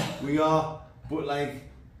right, we are, but like,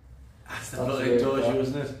 that's the bloody dojo,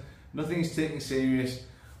 isn't it? Nothing's taken serious.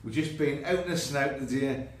 We're just being out in the snout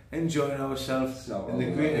today, enjoying ourselves in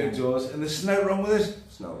the great outdoors. And there's snout wrong with it.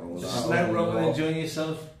 Snout wrong with There's snout wrong with enjoying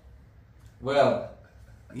yourself. Well,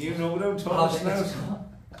 you know what I'm talking about.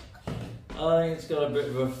 I think it's got a bit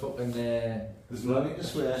of a fucking. There's no need to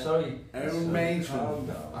swear. Sorry.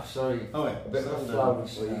 I'm sorry. Oh wait. A bit of a flowery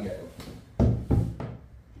smell.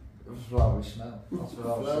 A flowery smell. That's what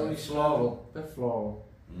I was saying. Floral. A bit floral.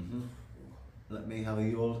 Let me have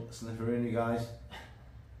a old sniffer in, you guys.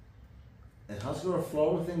 It has got a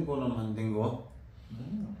floral thing going on, Mandingo.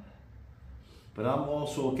 But I'm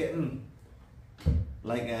also getting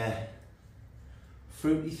like a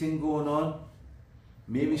fruity thing going on.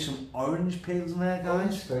 Maybe some orange peels in there,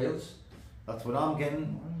 guys. Orange peels. That's what I'm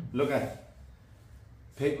getting. Look at.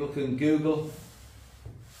 People can Google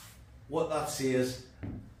what that says,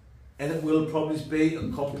 and it will probably be a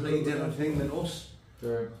completely different thing than us.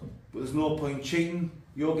 Sure. But there's no point cheating.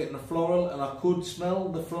 You're getting a floral, and I could smell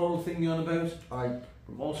the floral thing you're on about. I'm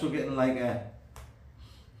also getting like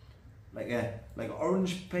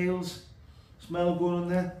orange peels smell going on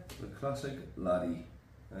there. The classic laddie.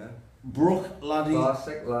 Yeah. Brook laddie.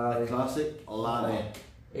 Classic laddie. Classic laddie.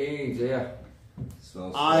 Hey dear.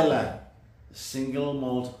 Isla single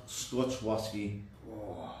malt Scotch whiskey.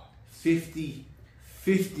 50.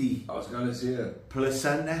 I was going to say it.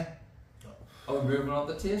 Placenta. Are we moving on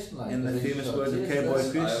to tasting like? In the famous words of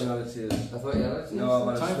Cowboy Chris. I haven't had a taste. I thought you had a taste. No,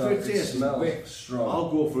 I've had Time for a taste. It smells strong. I'll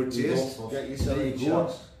go for a taste. Get yourself There a you go.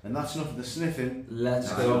 chance. And that's enough of the sniffing.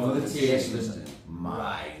 Let's go for the tasting.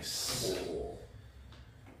 Nice.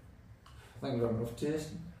 I think we've got enough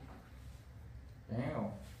tasting.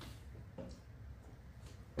 Ow.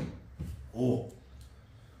 Oh.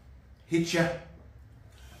 Hit ya.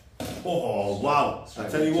 Oh wow. I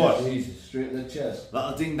tell you what. Jesus. Straight in the chest.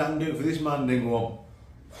 That'll ding dang do for this Mandingo.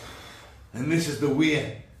 And this is the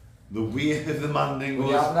way of the Mandingo.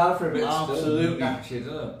 We haven't had it for a bit. Absolutely. Actually,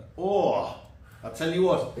 doesn't it? Oh, I tell you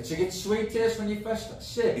what. It's a good sweet taste when you first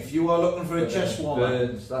sip. If you are looking for a chest warmer,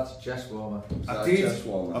 Burns. That's a chest warmer. I did. I've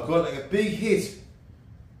got like a big hit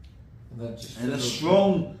And then just and a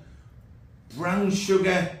strong brown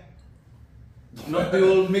sugar. Not the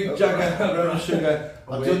old Mick Jagger brown sugar.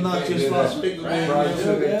 I've done that just last week with me. Brown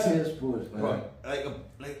sugar taste bud.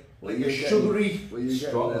 Like a sugary, What are you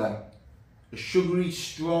strong getting like. there? a sugary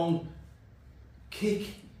strong kick.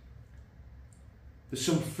 There's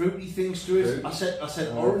some fruity things to it. I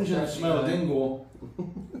said orange in the smell, I didn't go.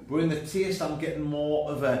 But in the taste, I'm getting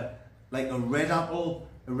more of a red apple,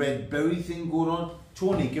 a red berry thing going on.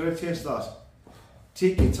 Tony, give it a taste of that.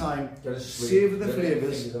 Take your time, savour the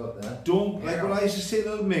flavours. Don't, like what I used to say,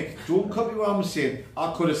 Little Mick, don't copy what I'm saying.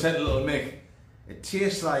 I could have said Little Mick. It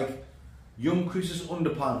tastes like young Chris's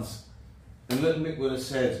underpants. And Little Mick would have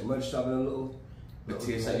said, Am I just having a little... it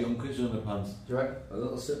tastes like young Chris's underpants. Do you reckon? A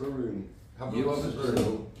little sip of room. Have you got this?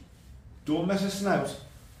 Don't mess a snout.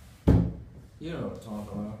 You know what I'm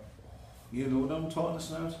talking about. You know what I'm talking a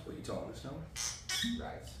snout? What are you talking about?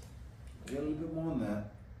 Right. Get a little bit more in there.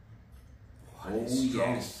 Oh,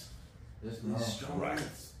 yes. Just not. Strong. Right.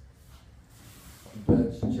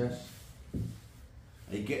 Burns chest.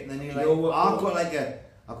 Are you getting any You like? know what- I've got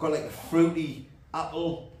like a fruity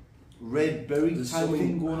apple, red berry There's type something-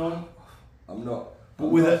 thing going on, I'm not. but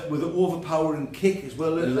with an overpowering kick as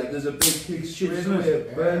well. There's a big kick straight isn't it?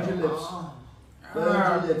 away. Burn your lips.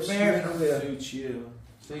 Burn your lips straight away. Suits you.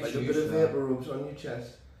 Like a bit of vapour rubs on your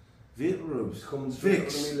chest. Vapor rubs. Comes straight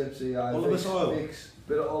Vicks. on my lips. Yeah, Olive oil. Vicks.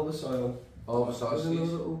 Bit of olive oil. All the There's another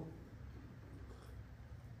sausages. little.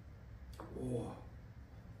 Oh.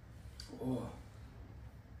 Oh.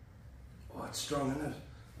 Oh, it's strong, isn't it?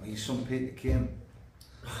 Are you some Peter Kim?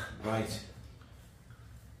 Right.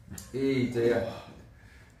 Hey dear.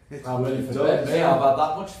 It's I'm ready for done. bed. Me, I've had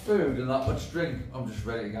that much food and that much drink. I'm just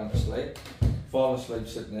ready to go to sleep. Fall asleep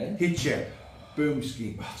sitting there. Hit ya.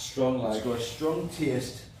 Boomski. Strong It's like. got a strong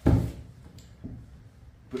taste,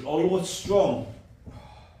 but although it's strong,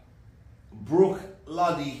 Brook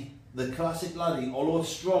Laddie, the classic Laddie, although it's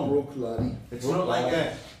strong, Broke laddie. it's not like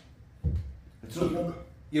a. It's not.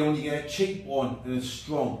 You know when you get a cheap one and it's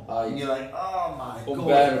strong, Aye. and you're like, oh my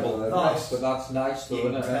Unbearable. god, But that's nice though, you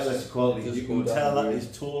can isn't tell it? it's quality. Just You can go down tell the that road.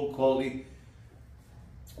 is total quality.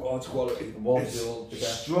 Oh, it's quality. It's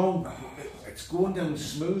strong. It's going down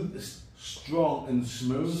smooth. It's strong and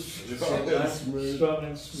smooth. Strong and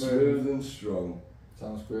smooth. Smooth and strong.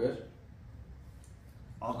 Sounds great.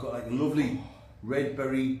 I've got like a lovely red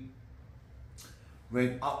berry,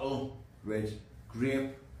 red apple, red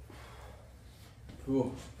grape.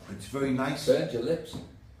 Ooh. It's very nice. Burnt your lips.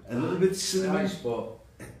 A little bit cinnamon. Nice, but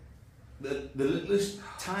The littlest,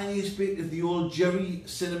 tiniest bit of the old Jerry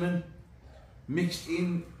cinnamon mixed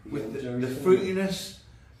in with the fruitiness.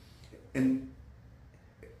 And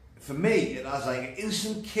for me, it has like an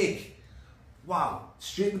instant kick. Wow,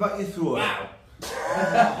 straight in the back of your throat. wow.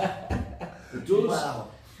 It does. Wow.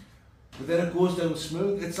 But then it goes down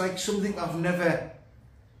smooth. It's like something I've had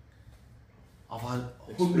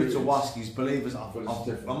hundreds of whiskies, believe us. I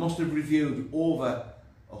must have reviewed over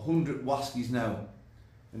 100 whiskies now.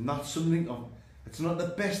 And that's something, it's not the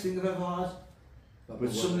best thing I've ever had, but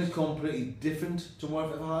it's something completely different to what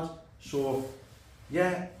I've ever had. So,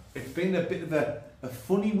 yeah, it's been a bit of a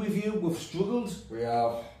funny review. We've struggled. We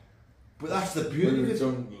have. But that's the beauty of it.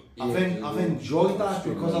 I've enjoyed that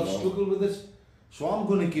because I've struggled with it. So I'm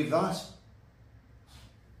going to give that.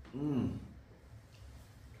 What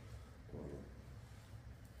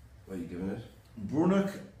are you giving it? Brunnock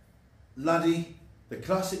Laddie, the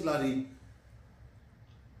classic Laddie.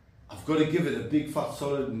 I've got to give it a big fat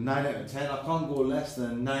solid 9 out of 10. I can't go less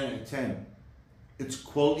than a 9 out of 10. It's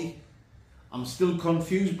quality. I'm still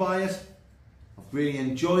confused by it. I've really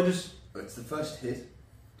enjoyed it. It's the first hit.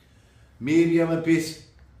 Maybe I'm a bit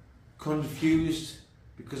confused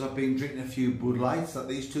because I've been drinking a few Bud Lights that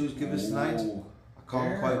these two's give us tonight. I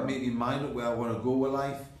can't quite make my mind up where I want to go with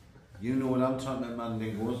life. You know what I'm talking about,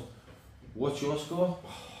 Mandingos. What's your score?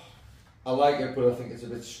 I like it, but I think it's a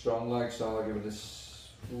bit strong, like, so I'll give it this.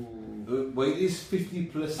 Well, it is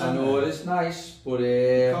 50%. I know it is nice, but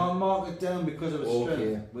you can't mark it down because of its okay.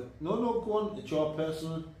 strength. But no, go on. It's your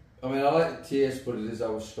personal. I mean, I like the taste, but it is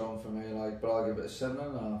always strong for me. Like, but I'll give it a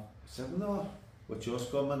 7.5. 7.5. What's your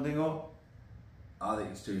score, Mandingo? I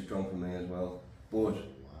think it's too strong for me as well. But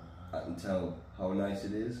I can tell how nice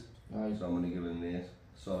it is. Nice. So I'm going to give it an 8.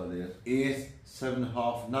 Solid 8. 8,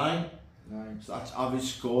 7.5, 9. Nice. So that's average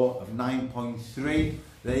score of 9.3.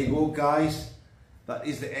 There you go, guys. That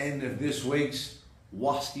is the end of this week's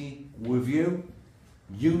Whiskey Review.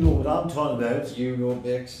 You know what I'm talking about. You know what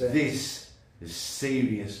makes sense. This is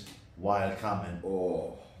serious wild camping.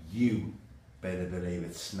 Oh, you better believe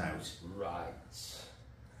it's Snout. Right.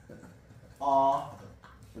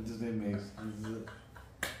 What does it mean?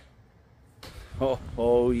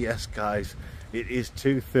 Oh yes, guys. It is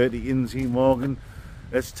 2:30 in the morning.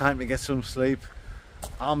 It's time to get some sleep.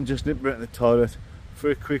 I'm just nipping out in the toilet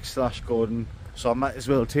for a quick Cauldon. So I might as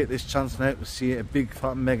well take this chance now to say a big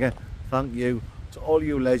fat mega thank you to all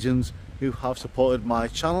you legends who have supported my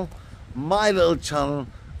channel, my little channel,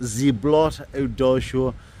 the Blot Outdoor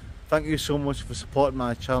Show. Thank you so much for supporting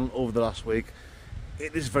my channel over the last week.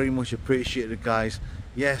 It is very much appreciated, guys.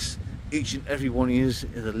 Yes, each and every one of you is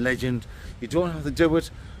a legend. You don't have to do it,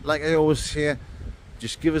 like I always say,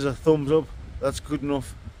 just give us a thumbs up. That's good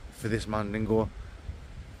enough for this Mandingo.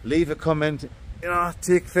 Leave a comment. You know,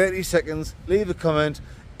 take 30 seconds, leave a comment.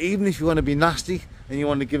 Even if you want to be nasty and you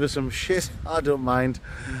want to give us some shit, I don't mind.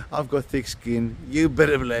 I've got thick skin. You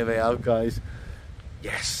better believe I have, guys.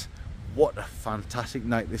 Yes, what a fantastic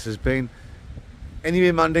night this has been. Anyway,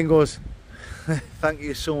 Mandingos, thank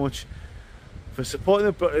you so much for supporting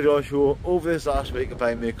the Blot Outdoor Show over this last week of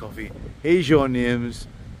buying me a coffee. Here's your names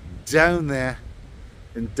down there,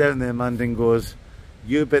 and down there, Mandingos.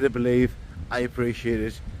 You better believe I appreciate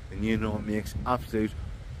it. And you know it makes absolute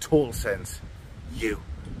total sense. You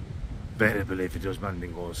better believe it does,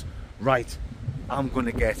 Mandingos. Right, I'm going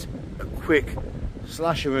to get a quick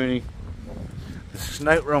slasheroonie. There's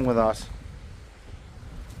nothing wrong with that.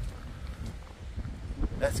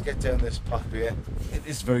 Let's get down this path here. It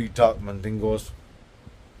is very dark, Mandingos.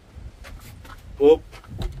 Oh,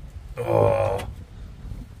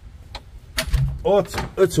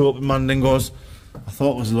 it's open, Mandingos. I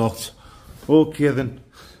thought it was locked. Okay then.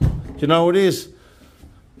 Do you know what it is?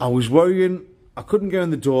 I was worrying I couldn't get in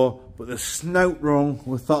the door, but there's Snout wrong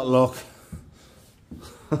with that lock.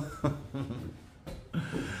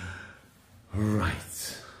 Right.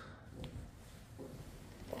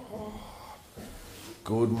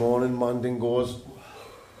 good morning, Mandingos.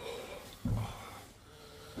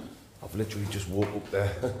 I've literally just woke up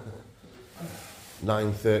there.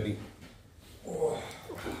 9:30.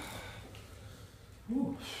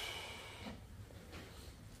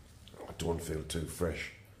 I don't feel too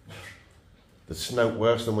fresh. The Snout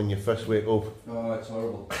worse than when you first wake up. Oh, it's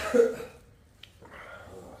horrible.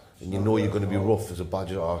 and you know you're going to be rough as a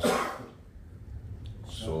badger arse.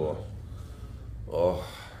 So, oh,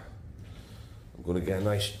 I'm going to get a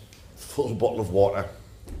nice full bottle of water.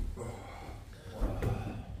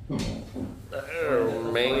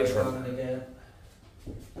 Matron.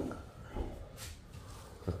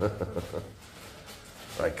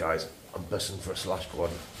 Right guys, I'm busting for a slash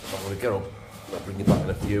Gordon. I'm going to get up and I'll bring you back in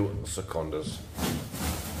a few seconds.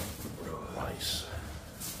 Nice.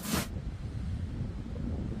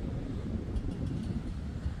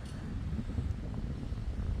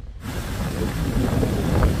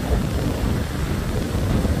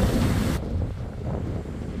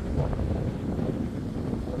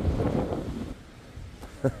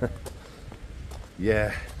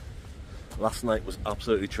 Yeah, last night was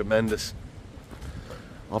absolutely tremendous.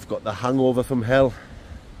 I've got the hangover from hell.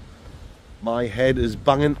 My head is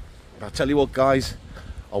banging. I tell you what guys,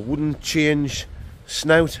 I wouldn't change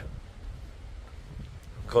Snout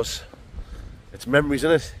because it's memories,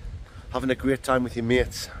 isn't it? Having a great time with your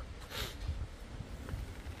mates.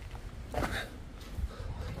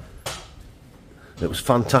 It was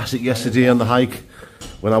fantastic yesterday on the hike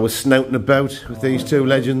when I was snouting about with these two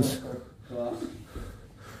legends.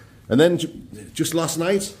 And then just last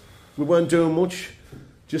night, we weren't doing much,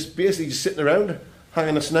 just basically just sitting around,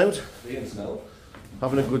 hanging a snout,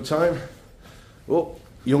 having a good time. Oh,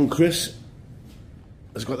 young Chris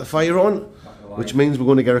has got the fire on, which means we're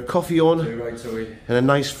going to get a coffee on and a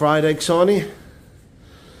nice fried egg sarnie.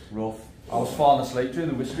 Rough. I was falling asleep during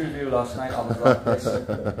the whiskey review last night. I was like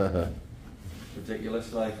this.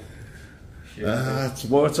 Ridiculous, like. It's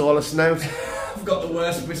what it's all a snout. I've got the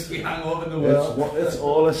worst whiskey hangover in the world. It's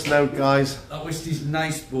all a snout, guys. That whiskey's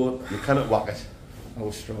nice, but you cannot whack it. I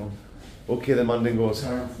was strong. Okay then, Mandingos.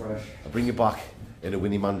 I'm fresh. I'll bring you back in a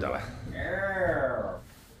Winnie Mandela. Yeah.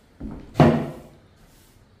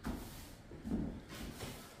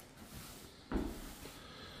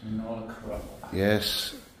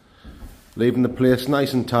 Yes. Leaving the place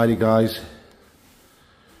nice and tidy, guys.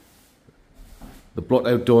 The Blot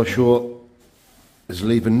Outdoor Show is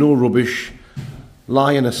leaving no rubbish,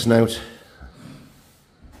 lie in a snout.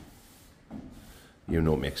 You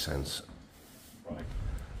know it makes sense. Right.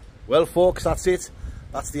 Well folks, that's it.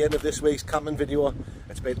 That's the end of this week's camping video.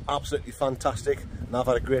 It's been absolutely fantastic and I've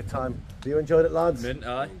had a great time. Have you enjoyed it, lads? Mint,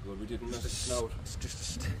 aye. Good, we didn't miss a snout. It's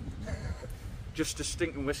just a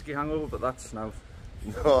stinking whiskey hangover, but that's Snout.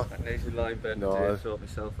 No. I need to lie in bed and sort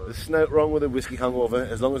myself out. There's snout wrong with a whiskey hangover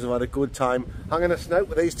as long as I've had a good time hanging a snout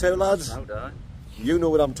with these two lads. Snout, aye. You know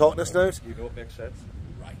what I'm talking to, Snout. You know it makes sense.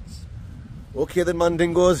 Right. Okay then,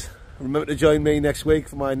 Mandingos. Remember to join me next week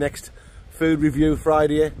for my next food review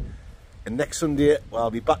Friday. And next Sunday, well,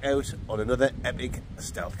 I'll be back out on another epic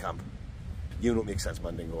stealth camp. You know what makes sense,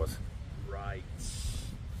 Mandingos. Right.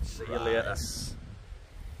 See you later.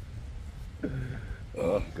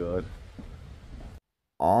 Oh, God.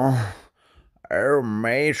 Oh,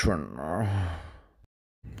 matron.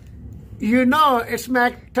 You know, it's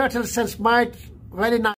make total sense, mate. Very nice.